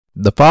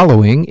The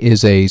following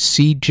is a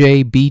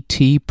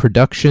CJBT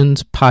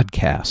Productions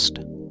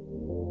podcast.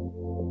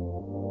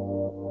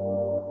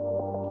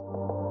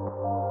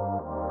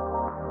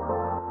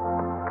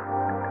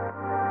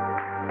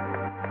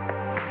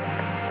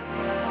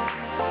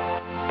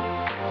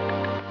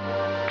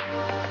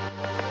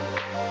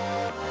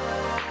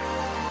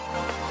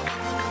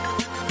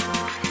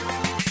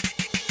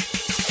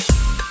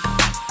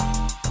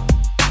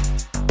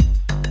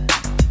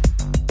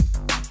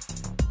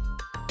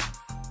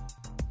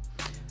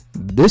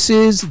 This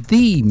is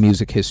the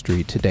Music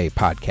History Today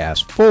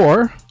podcast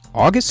for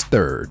August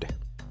 3rd.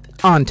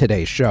 On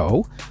today's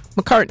show,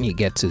 McCartney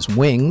gets his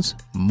wings,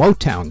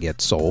 Motown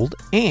gets sold,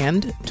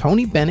 and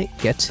Tony Bennett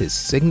gets his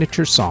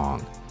signature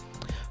song.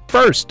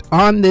 First,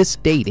 on this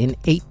date in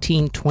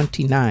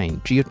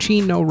 1829,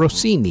 Gioacchino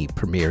Rossini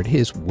premiered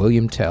his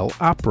William Tell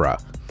opera.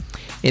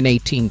 In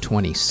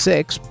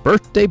 1826,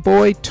 birthday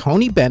boy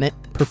Tony Bennett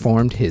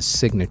performed his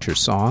signature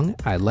song,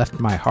 I Left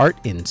My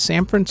Heart in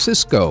San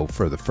Francisco,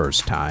 for the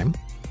first time.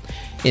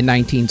 In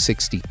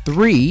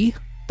 1963,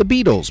 the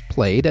Beatles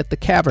played at the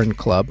Cavern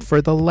Club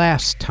for the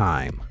last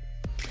time.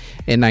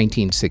 In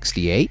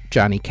 1968,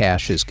 Johnny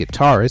Cash's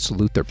guitarist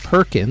Luther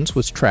Perkins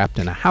was trapped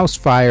in a house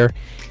fire.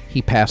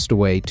 He passed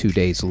away 2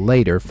 days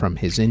later from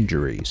his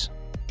injuries.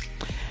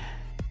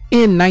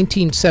 In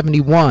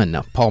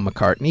 1971, Paul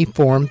McCartney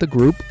formed the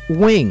group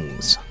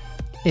Wings.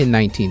 In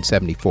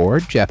 1974,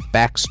 Jeff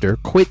Baxter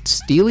quit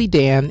Steely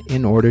Dan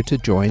in order to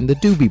join the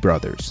Doobie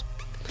Brothers.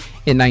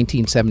 In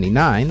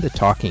 1979, the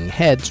Talking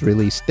Heads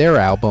released their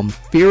album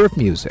Fear of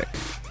Music.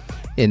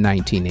 In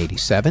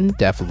 1987,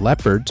 Def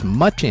Leppard's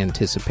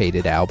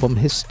much-anticipated album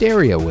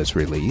Hysteria was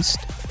released.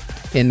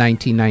 In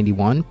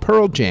 1991,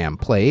 Pearl Jam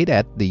played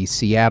at the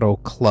Seattle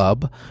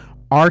club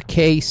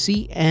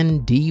RKCNDY.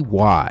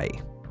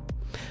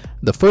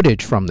 The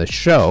footage from the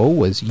show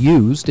was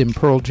used in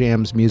Pearl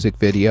Jam's music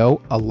video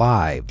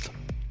Alive.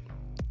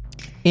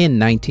 In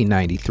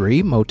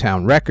 1993,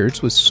 Motown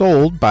Records was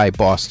sold by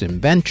Boston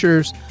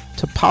Ventures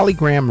to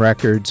Polygram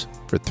Records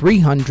for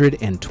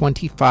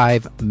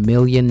 $325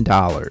 million. In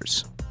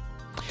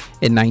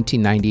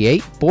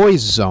 1998,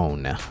 Boys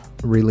Zone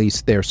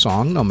released their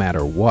song No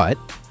Matter What.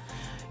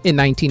 In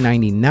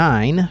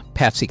 1999,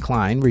 Patsy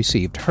Cline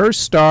received her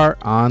star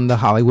on the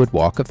Hollywood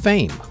Walk of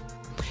Fame.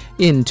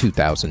 In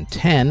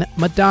 2010,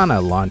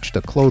 Madonna launched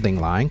a clothing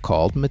line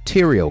called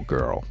Material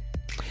Girl.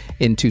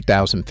 In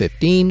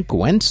 2015,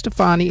 Gwen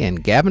Stefani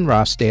and Gavin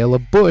Rossdale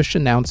of Bush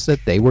announced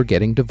that they were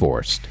getting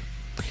divorced.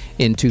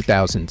 In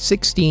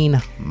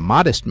 2016,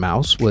 Modest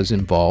Mouse was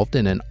involved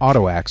in an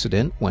auto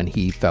accident when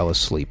he fell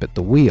asleep at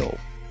the wheel.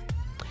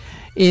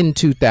 In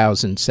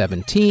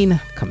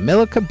 2017,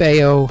 Camila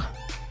Cabello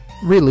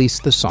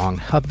released the song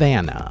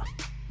Havana.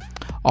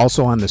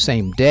 Also on the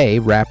same day,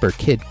 rapper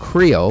Kid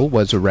Creole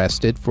was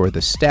arrested for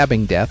the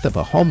stabbing death of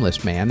a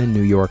homeless man in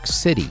New York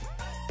City.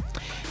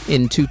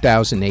 In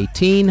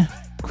 2018,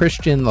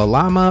 Christian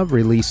Lalama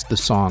released the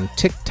song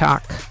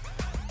TikTok.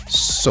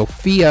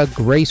 Sophia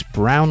Grace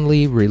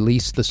Brownlee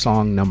released the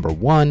song Number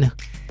One.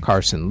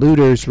 Carson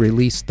Looters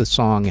released the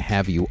song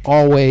Have You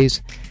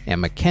Always. And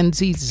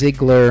Mackenzie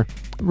Ziegler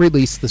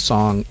released the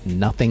song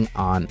Nothing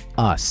on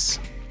Us.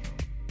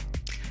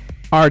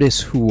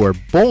 Artists who were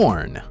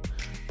born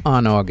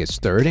on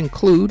August 3rd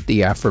include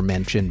the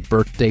aforementioned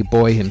birthday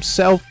boy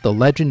himself, the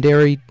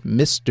legendary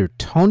Mr.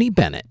 Tony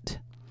Bennett.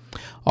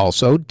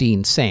 Also,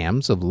 Dean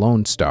Sams of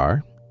Lone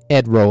Star,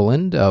 Ed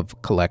Roland of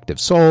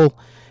Collective Soul,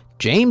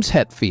 James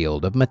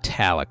Hetfield of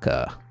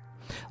Metallica,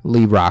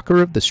 Lee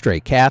Rocker of the Stray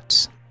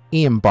Cats,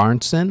 Ian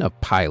Barnson of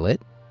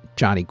Pilot,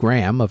 Johnny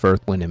Graham of Earth,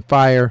 Wind &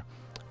 Fire,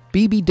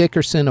 B.B.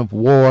 Dickerson of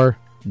War,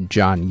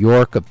 John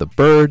York of the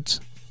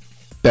Byrds,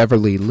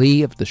 Beverly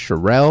Lee of the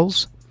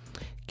Shirelles,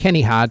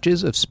 Kenny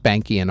Hodges of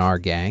Spanky and Our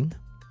Gang,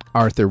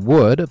 Arthur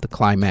Wood of the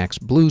Climax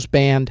Blues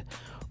Band,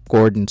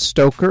 Gordon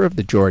Stoker of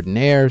the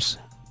Jordanaires,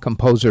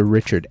 composer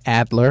Richard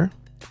Adler,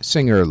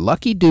 singer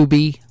Lucky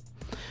Dube,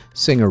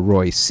 singer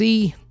Roy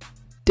C.,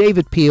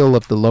 David Peel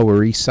of the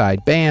Lower East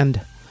Side Band,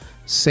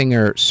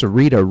 singer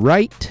Sarita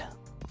Wright,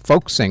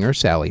 folk singer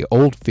Sally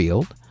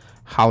Oldfield,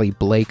 Holly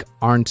Blake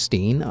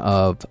Arnstein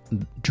of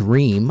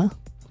Dream,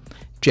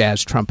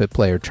 jazz trumpet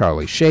player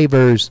Charlie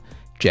Shavers,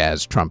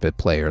 jazz trumpet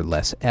player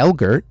Les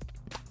Elgert,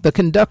 the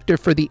conductor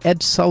for the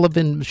Ed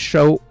Sullivan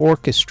Show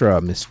Orchestra,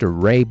 Mr.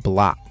 Ray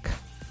Block,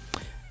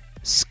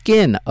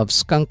 Skin of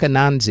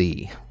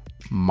Skunkananzi,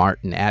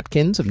 Martin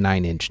Atkins of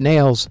Nine Inch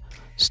Nails,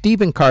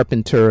 Stephen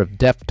Carpenter of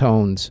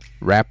Deftones,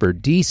 rapper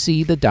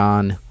DC the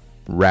Don,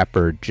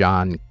 rapper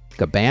John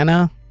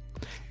Gabbana,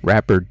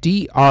 rapper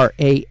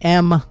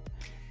DRAM,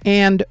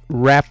 and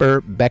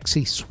rapper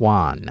Bexy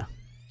Swan.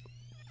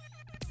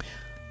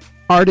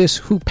 Artists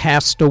who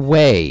passed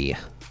away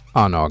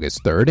on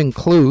August 3rd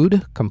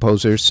include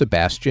composer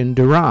Sebastian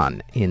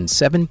Duran in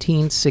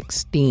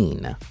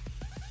 1716,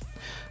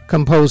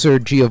 composer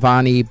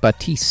Giovanni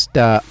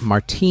Battista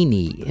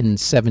Martini in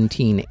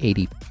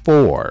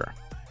 1784,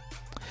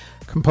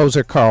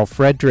 composer Carl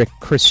Friedrich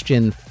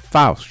Christian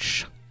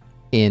Fausch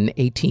in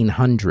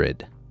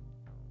 1800,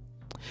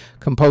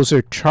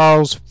 composer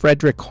Charles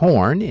Frederick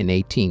Horn in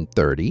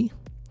 1830,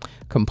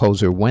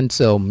 composer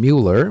Wenzel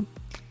Müller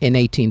in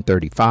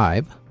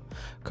 1835,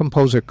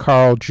 composer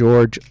Carl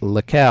George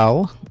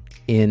Leckel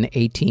in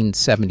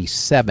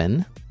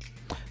 1877,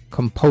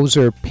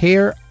 composer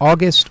Per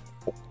August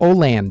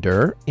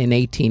Olander in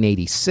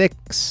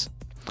 1886,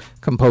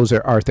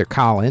 composer Arthur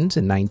Collins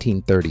in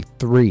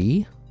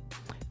 1933,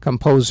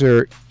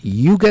 composer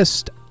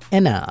August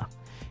Enna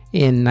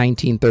in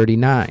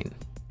 1939,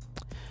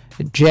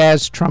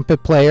 jazz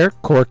trumpet player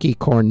Corky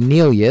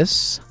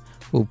Cornelius,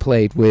 who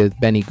played with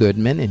Benny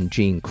Goodman and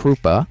Gene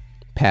Krupa,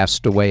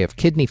 passed away of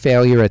kidney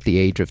failure at the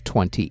age of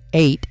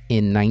 28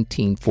 in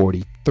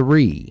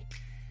 1943.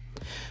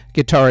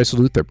 Guitarist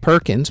Luther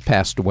Perkins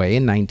passed away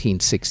in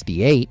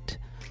 1968.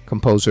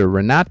 Composer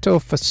Renato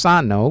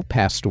Fasano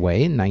passed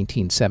away in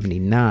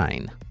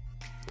 1979.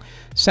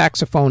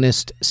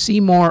 Saxophonist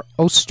Seymour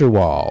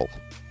Osterwald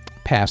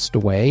passed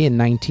away in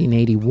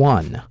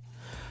 1981.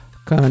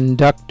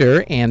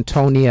 Conductor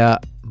Antonia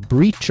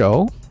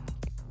Briccio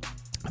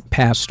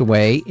passed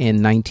away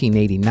in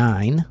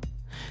 1989.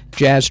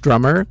 Jazz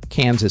drummer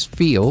Kansas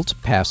Fields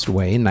passed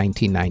away in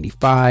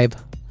 1995.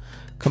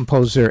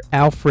 Composer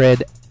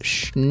Alfred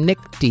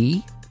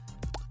Schnickty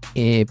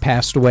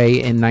passed away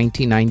in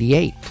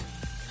 1998.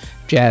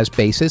 Jazz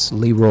bassist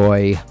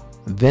Leroy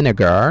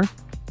Vinegar,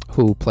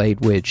 who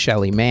played with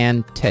Shelly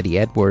Manne, Teddy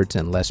Edwards,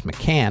 and Les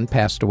McCann,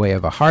 passed away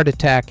of a heart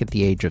attack at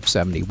the age of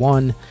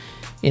 71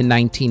 in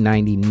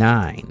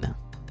 1999.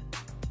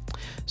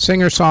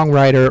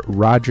 Singer-songwriter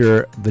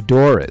Roger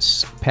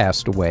Voudouris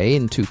passed away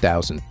in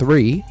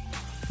 2003.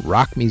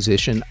 Rock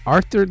musician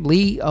Arthur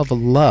Lee of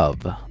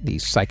Love, the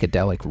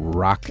psychedelic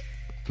rock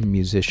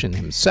musician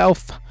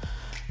himself,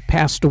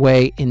 passed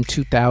away in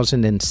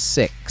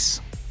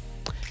 2006.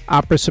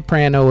 Opera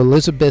soprano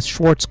Elizabeth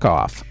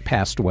Schwarzkopf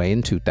passed away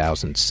in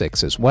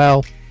 2006 as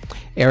well.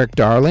 Eric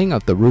Darling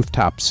of the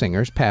Rooftop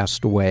Singers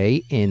passed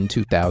away in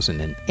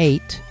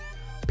 2008.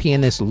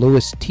 Pianist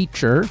Louis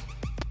Teacher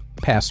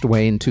passed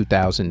away in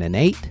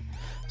 2008.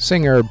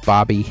 Singer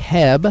Bobby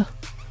Hebb,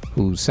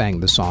 who sang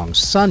the song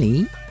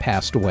Sunny,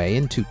 passed away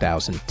in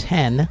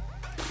 2010.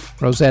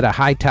 Rosetta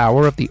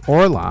Hightower of the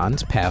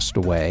Orlons passed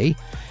away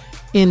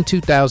in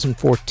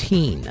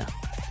 2014.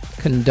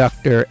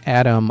 Conductor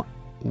Adam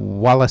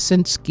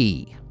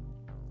Walasinski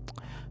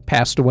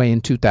passed away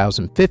in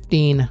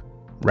 2015.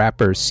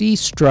 Rapper C.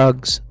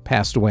 Struggs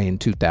passed away in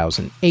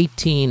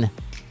 2018.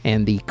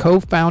 And the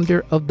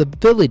co-founder of the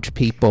Village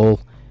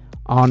People,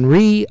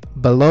 Henri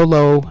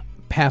Belolo,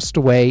 passed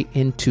away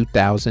in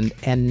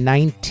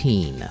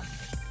 2019.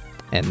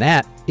 And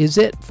that is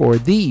it for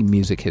the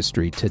Music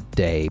History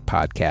Today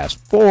podcast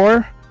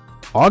for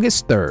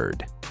August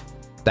 3rd.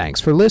 Thanks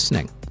for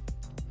listening.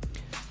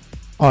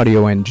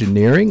 Audio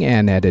engineering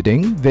and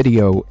editing,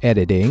 video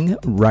editing,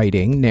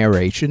 writing,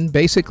 narration,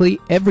 basically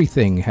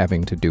everything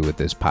having to do with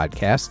this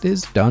podcast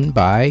is done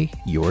by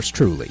yours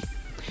truly.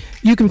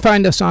 You can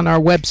find us on our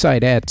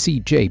website at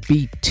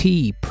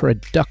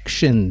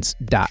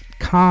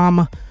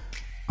cjbtproductions.com.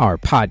 Our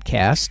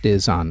podcast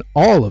is on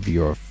all of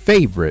your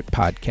favorite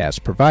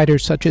podcast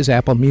providers such as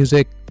Apple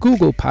Music,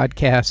 Google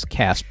Podcasts,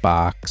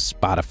 CastBox,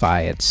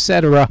 Spotify,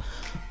 etc.,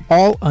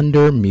 all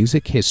under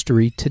Music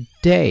History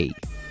Today.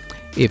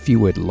 If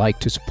you would like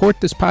to support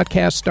this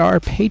podcast,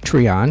 our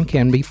Patreon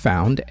can be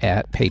found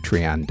at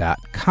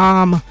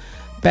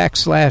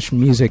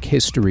patreon.com/Music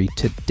History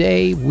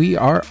Today. We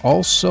are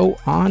also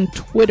on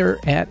Twitter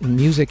at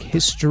Music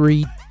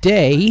History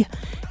Day,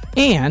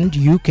 and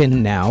you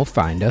can now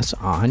find us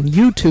on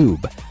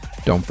YouTube.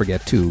 Don't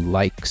forget to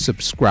like,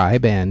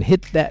 subscribe, and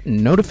hit that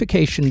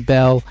notification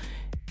bell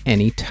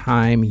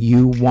anytime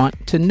you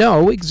want to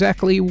know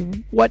exactly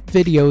what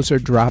videos are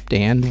dropped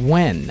and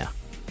when.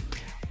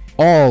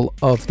 All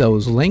of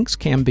those links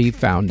can be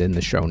found in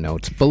the show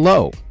notes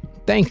below.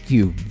 Thank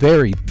you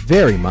very,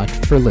 very much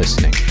for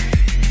listening.